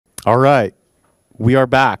All right, we are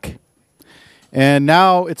back. And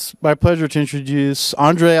now it's my pleasure to introduce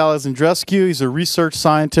Andrei Alexandrescu. He's a research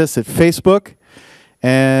scientist at Facebook.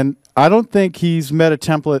 And I don't think he's met a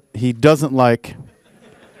template he doesn't like.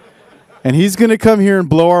 And he's going to come here and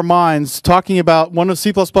blow our minds talking about one of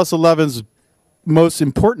C++11's most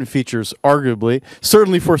important features, arguably,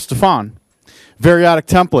 certainly for Stefan, Variadic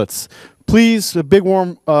templates. Please, a big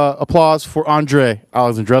warm applause for Andrei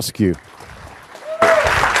Alexandrescu.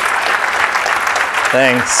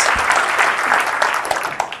 Thanks.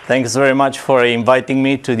 Thanks very much for inviting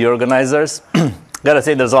me to the organizers. Gotta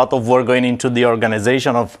say, there's a lot of work going into the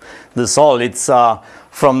organization of this all. It's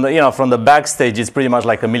from the backstage. It's pretty much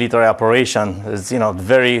like a military operation. It's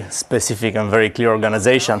very specific and very clear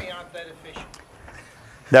organization.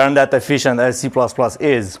 They aren't that efficient as C++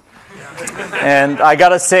 is. And I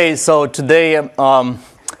gotta say, so today, generally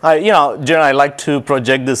I like to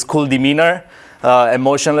project this cool demeanor,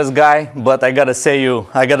 emotionless guy. But I gotta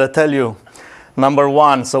tell you, number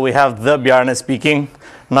one, so we have the Bjarne speaking.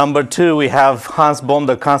 Number two, we have Hans Bohm,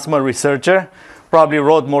 the consumer researcher, probably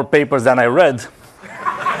wrote more papers than I read.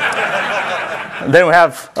 Then we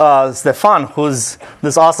have Stefan, who's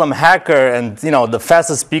this awesome hacker and the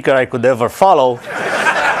fastest speaker I could ever follow.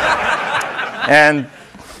 And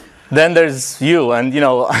then there's you, and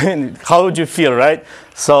how would you feel, right?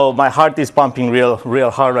 So my heart is pumping real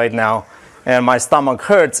hard right now, and my stomach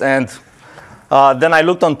hurts. And then I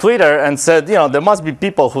looked on Twitter and said, there must be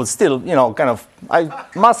people who still, I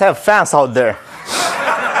must have fans out there.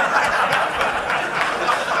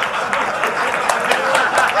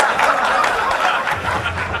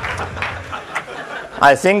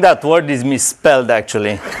 I think that word is misspelled,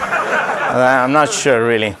 actually. I'm not sure,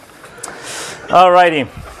 really. Alrighty.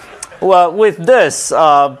 Well, with this,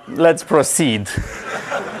 let's proceed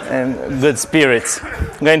in good spirits.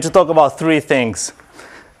 I'm going to talk about three things.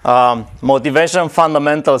 Motivation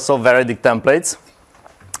fundamentals of Variadic templates.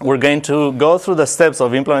 We're going to go through the steps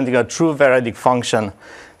of implementing a true Variadic function,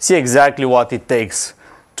 see exactly what it takes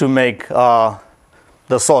to make the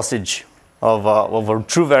sausage of a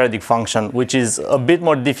true Variadic function, which is a bit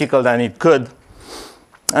more difficult than it could.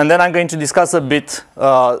 And then I'm going to discuss a bit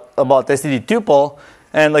about std tuple,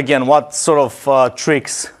 and again, what sort of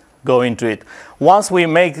tricks go into it. Once we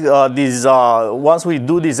make once we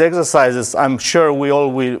do these exercises, I'm sure we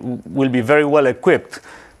all will be very well equipped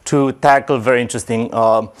to tackle very interesting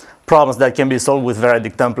problems that can be solved with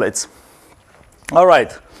Variadic templates. All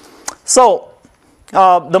right. So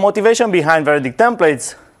the motivation behind Variadic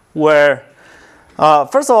templates were,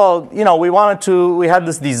 first of all, we had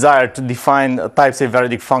this desire to define type-safe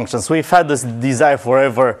Variadic functions. We've had this desire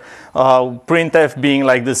forever. Printf being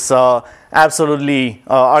like this absolutely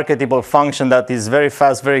archetypal function that is very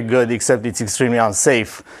fast, very good, except it's extremely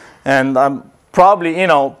unsafe. And probably,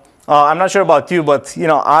 I'm not sure about you, but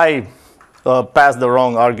I passed the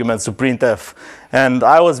wrong arguments to printf. And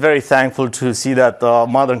I was very thankful to see that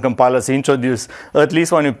modern compilers introduce, at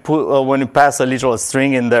least when you pass a literal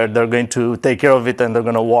string in there, they're going to take care of it, and they're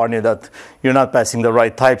going to warn you that you're not passing the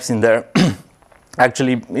right types in there.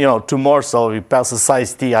 Actually, two more, so you pass a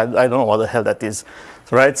size t. I don't know what the hell that is,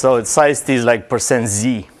 right? So it's size t is like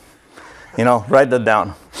 %z. Write that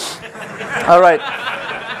down. All right.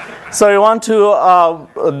 So you want to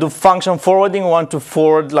do function forwarding. You want to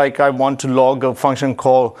forward, like I want to log a function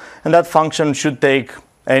call, and that function should take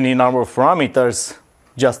any number of parameters,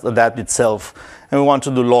 just that itself. And we want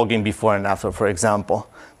to do logging before and after, for example.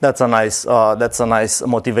 That's a nice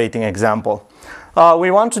motivating example.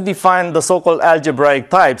 We want to define the so-called algebraic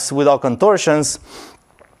types without contortions.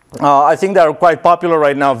 I think they are quite popular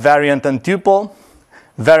right now, variant and tuple.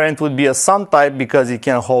 Variant would be a sum type because it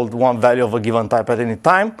can hold one value of a given type at any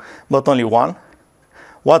time, but only one.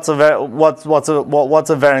 What's a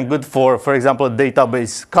variant good for? For example, a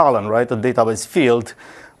database column, right? A database field,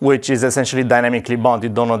 which is essentially dynamically bound. You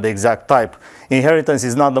don't know the exact type. Inheritance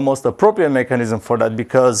is not the most appropriate mechanism for that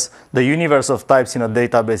because the universe of types in a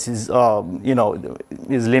database is,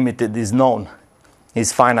 is limited, is known,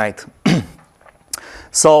 is finite.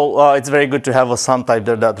 So it's very good to have a sum type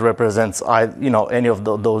there that represents any of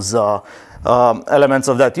those elements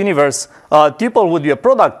of that universe. Tuple would be a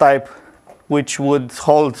product type, which would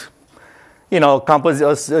hold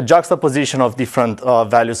a juxtaposition of different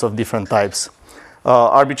values of different types,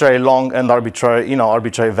 arbitrary long and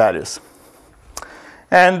arbitrary values.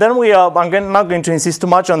 And then I'm not going to insist too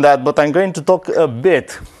much on that, but I'm going to talk a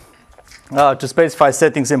bit to specify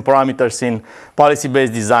settings and parameters in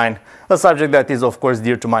policy-based design, a subject that is, of course,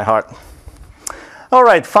 dear to my heart. All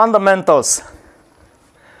right, fundamentals.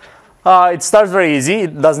 It starts very easy,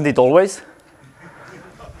 doesn't it always?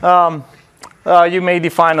 you may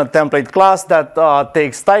define a template class that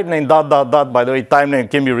takes type name dot dot dot. By the way, type name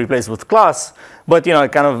can be replaced with class, but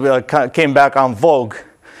it kind of came back on vogue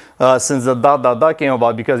since the dot dot dot came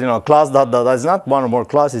about, because class dot dot dot is not one or more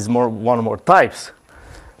classes, more one or more types.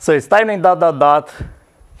 So it's type name dot dot dot,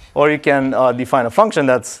 or you can define a function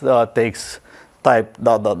that takes type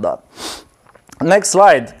dot dot dot. Next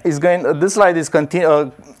slide is this slide is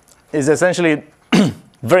essentially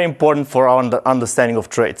very important for our understanding of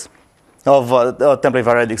traits of template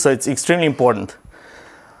variadic. So it's extremely important.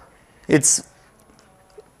 It's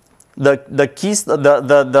the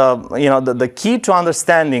key to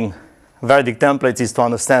understanding variadic templates is to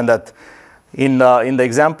understand that in the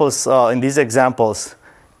examples in these examples,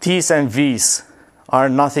 T's and V's are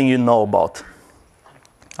nothing you know about.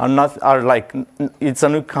 Are like it's a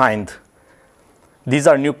new kind. These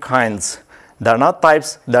are new kinds. They're not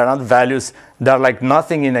types. They're not values. They're like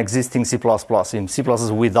nothing in existing C++. In C++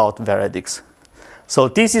 without variadics. So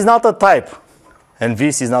this is not a type, and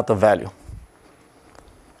this is not a value.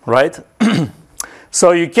 Right?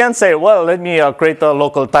 So you can't say, well, let me create a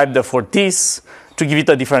local type there for this to give it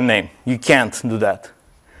a different name. You can't do that.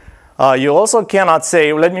 You also cannot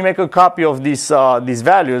say, let me make a copy of these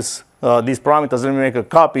values, these parameters. Let me make a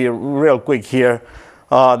copy real quick here.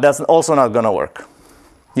 That's also not going to work.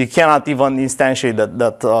 You cannot even instantiate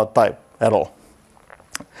that type at all.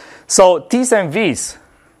 So T's and V's,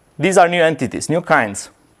 these are new entities, new kinds,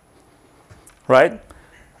 right?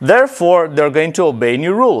 Therefore, they're going to obey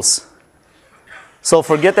new rules. So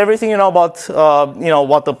forget everything you know about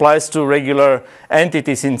what applies to regular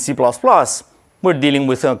entities in C++. We're dealing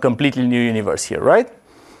with a completely new universe here, right?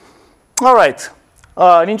 All right.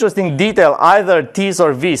 An interesting detail, either T's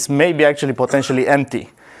or V's may be actually potentially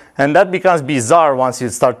empty. And that becomes bizarre once you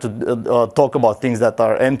start to talk about things that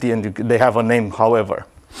are empty and they have a name, however.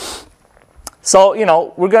 So,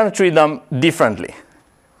 we're going to treat them differently.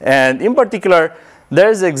 And in particular,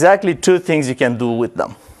 there's exactly two things you can do with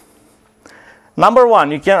them. Number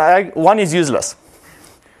one, one is useless.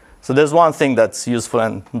 So there's one thing that's useful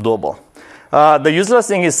and doable. The useless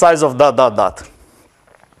thing is size of dot dot dot.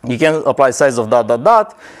 You can apply size of dot dot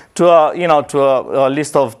dot to a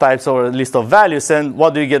list of types or a list of values, and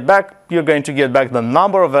what do you get back? You're going to get back the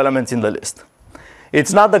number of elements in the list.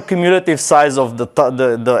 It's not the cumulative size of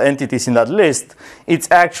the entities in that list. It's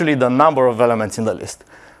actually the number of elements in the list.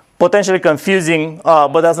 Potentially confusing,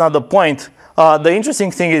 but that's not the point. The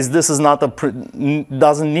interesting thing is this is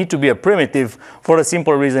doesn't need to be a primitive for the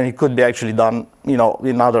simple reason it could be actually done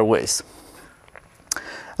in other ways.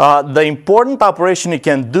 The important operation you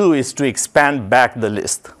can do is to expand back the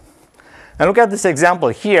list. And look at this example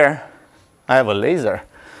here. I have a laser.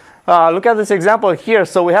 Look at this example here.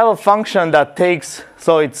 So we have a function that takes,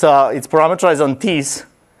 so it's parameterized on T's,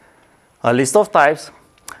 a list of types.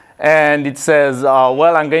 And it says,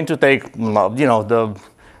 well, I'm going to take, the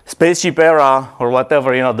spaceship era or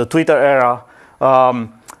whatever, the Twitter era,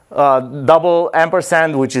 double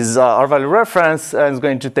ampersand, which is our value reference, and it's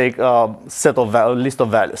going to take a list of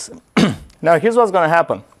values. Now, here's what's going to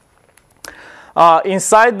happen.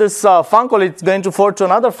 Inside this func call, it's going to forward to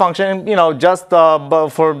another function. Just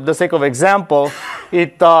for the sake of example,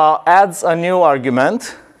 it adds a new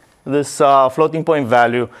argument, this floating point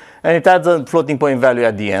value, and it adds a floating point value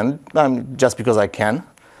at the end, just because I can.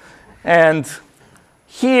 And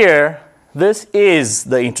here, this is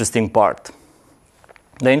the interesting part.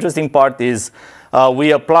 The interesting part is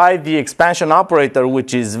we apply the expansion operator,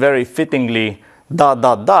 which is very fittingly dot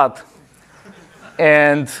dot dot,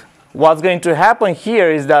 and what's going to happen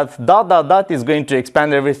here is that dot dot dot is going to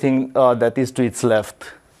expand everything that is to its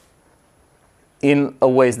left in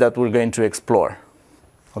ways that we're going to explore.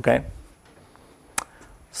 Okay?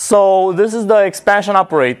 So this is the expansion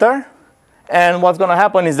operator, and what's going to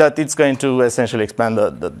happen is that it's going to essentially expand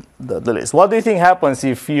the list. What do you think happens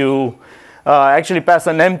if you actually pass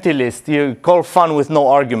an empty list? You call fun with no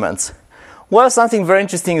arguments. Well, something very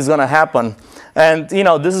interesting is going to happen. And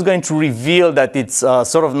this is going to reveal that it's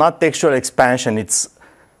sort of not textual expansion, it's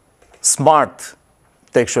smart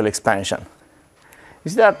textual expansion.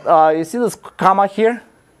 You see that? You see this comma here?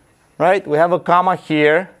 Right? We have a comma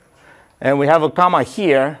here, and we have a comma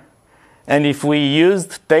here. And if we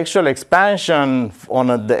used textual expansion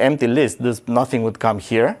on the empty list, nothing would come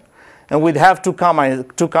here. And we'd have two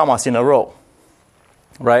commas in a row.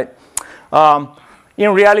 Right?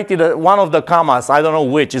 In reality, one of the commas, I don't know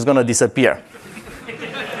which, is going to disappear.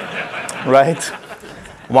 Right?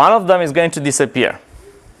 One of them is going to disappear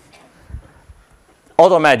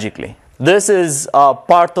automagically. This is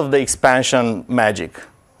part of the expansion magic,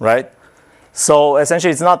 right? So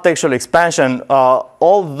essentially, it's not textual expansion,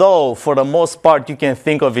 although for the most part, you can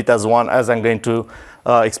think of it as one, as I'm going to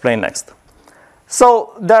explain next.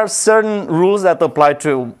 So there are certain rules that apply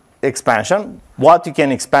to expansion, what you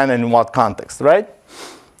can expand and in what context, right?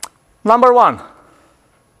 Number one,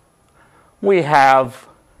 we have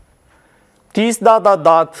this dot dot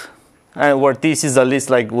dot, and where this is a list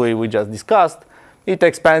like we just discussed, it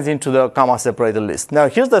expands into the comma separated list. Now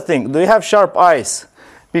here's the thing, do you have sharp eyes?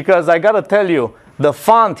 Because I gotta tell you, the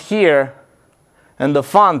font here and the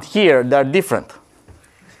font here, they're different.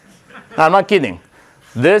 I'm not kidding.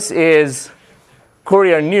 This is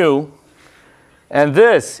Courier New, and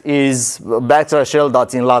this is backslash L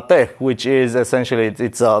dots in LaTeX, which is essentially,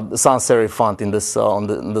 it's a sans serif font in this,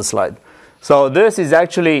 on the slide. So this is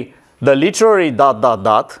actually the literary dot dot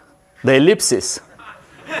dot, the ellipsis,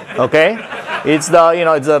 okay? It's the,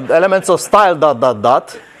 it's the elements of style dot dot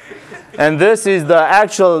dot, and this is the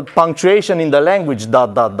actual punctuation in the language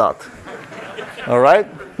dot dot dot, all right?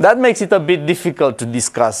 That makes it a bit difficult to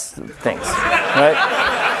discuss things, right?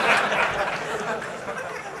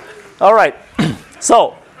 All right,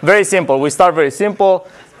 so very simple. We start very simple.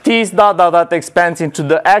 This dot dot dot expands into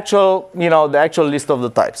the actual, the actual list of the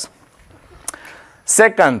types.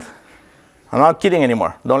 Second, I'm not kidding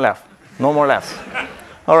anymore. Don't laugh. No more laughs.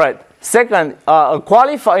 All right. Second,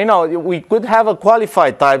 we could have a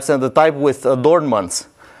qualified types and the type with adornments,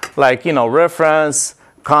 like reference,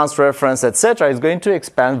 const reference, etc. is going to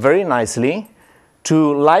expand very nicely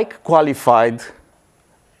to like qualified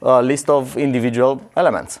list of individual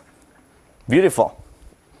elements. Beautiful.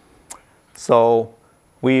 So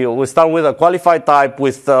we start with a qualified type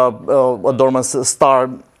with adornments star,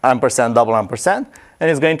 ampersand, double ampersand, and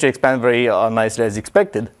it's going to expand very nicely as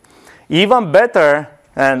expected. Even better,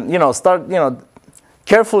 and start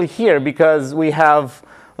carefully here, because we have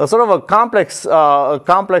a sort of a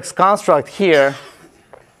complex construct here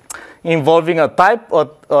involving a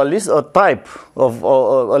list of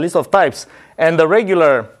types and the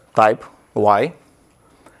regular type y.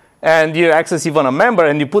 And you access even a member,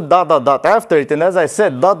 and you put dot dot dot after it. And as I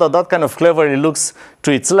said, dot dot dot kind of cleverly looks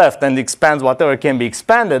to its left and expands whatever can be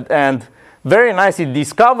expanded. And very nice, it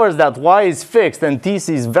discovers that y is fixed and this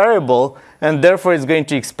is variable, and therefore it's going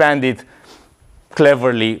to expand it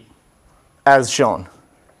cleverly as shown,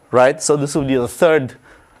 right? So this will be the third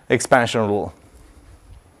expansion rule,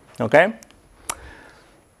 okay?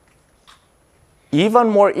 Even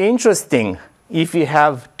more interesting if you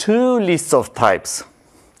have two lists of types,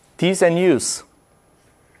 T's and U's.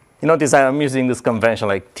 You notice I'm using this convention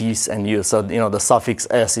like T's and U's, so the suffix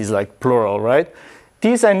S is like plural, right?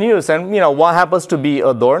 T's and U's, and what happens to be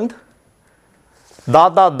adorned?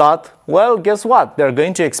 Dot dot dot. Well, guess what? They're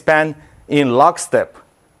going to expand in lockstep.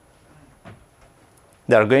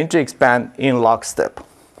 They're going to expand in lockstep.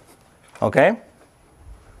 Okay?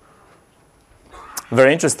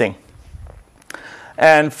 Very interesting.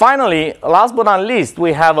 And finally, last but not least,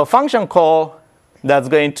 we have a function call that's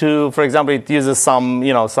going to, for example, it uses some,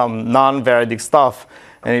 some non-Variadic stuff,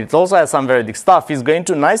 and it also has some Variadic stuff. It's going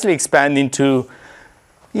to nicely expand into,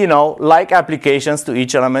 like applications to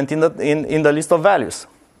each element in the list of values.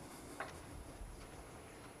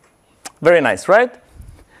 Very nice, right?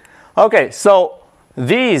 Okay, so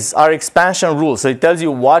these are expansion rules. So it tells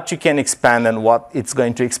you what you can expand and what it's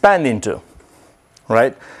going to expand into,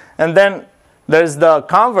 right? And then there's the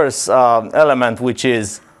converse element, which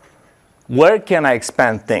is, where can I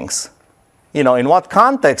expand things? In what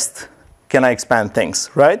context can I expand things,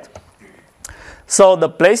 right? So the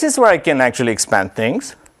places where I can actually expand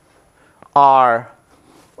things are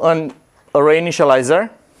an array initializer.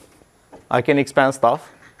 I can expand stuff.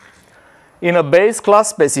 In a base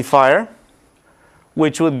class specifier,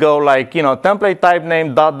 which would go like, template type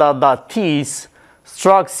name dot dot dot tease,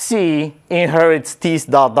 struct C inherits tease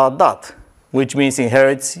dot dot dot, which means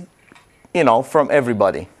inherits, from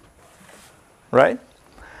everybody. Right?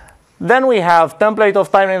 Then we have template of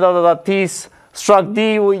type name dot dot dot tease, struct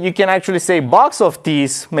D. You can actually say box of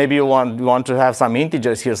tease. Maybe you want to have some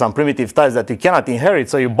integers here, some primitive types that you cannot inherit,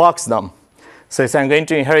 so you box them. So I'm going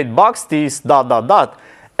to inherit box tease dot dot dot,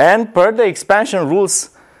 and per the expansion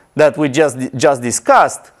rules that we just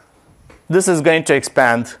discussed, this is going to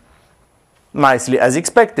expand nicely as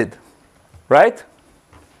expected, right?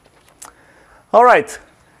 All right.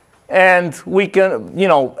 And we can,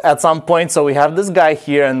 at some point, so we have this guy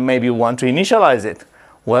here and maybe want to initialize it.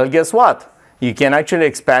 Well, guess what? You can actually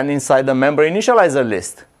expand inside the member initializer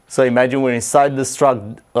list. So imagine we're inside the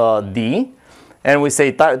struct D, and we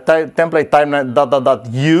say template type dot dot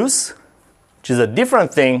dot use, which is a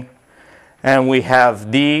different thing, and we have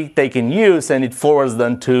D taking use, and it forwards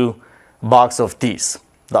them to box of T's.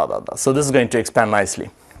 dot, dot, dot. So this is going to expand nicely.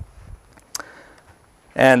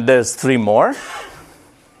 And there's 3 more.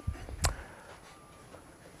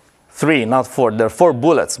 3, not 4. There are 4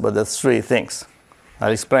 bullets, but there's 3 things.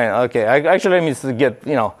 I'll explain. Okay, actually, let me get,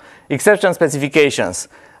 exception specifications.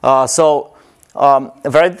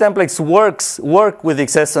 Variadic templates work with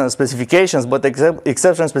exception specifications, but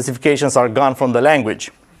exception specifications are gone from the language.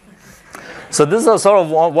 So this is sort of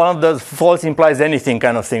one of the false implies anything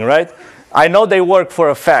kind of thing, right? I know they work for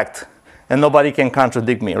a fact, and nobody can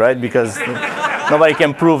contradict me, right? Because nobody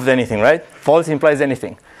can prove anything, right? False implies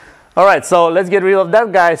anything. All right, so let's get rid of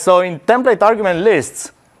that guy. So in template argument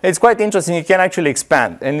lists, it's quite interesting. You can actually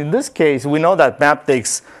expand. And in this case, we know that map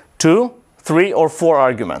takes 2, 3, or 4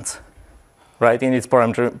 arguments, right, in its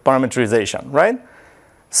parameterization, right?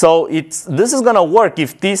 So this is going to work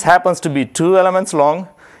if this happens to be 2 elements long.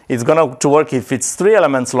 It's going to work if it's 3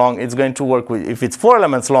 elements long. It's going to work if it's 4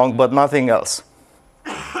 elements long, but nothing else,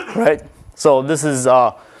 right? So this is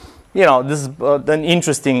an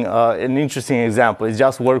interesting example. It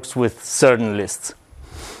just works with certain lists.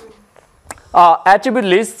 Attribute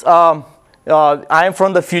lists, I am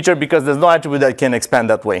from the future because there's no attribute that can expand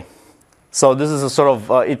that way. So this is a sort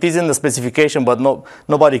of, it is in the specification, but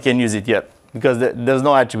nobody can use it yet because there's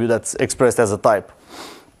no attribute that's expressed as a type.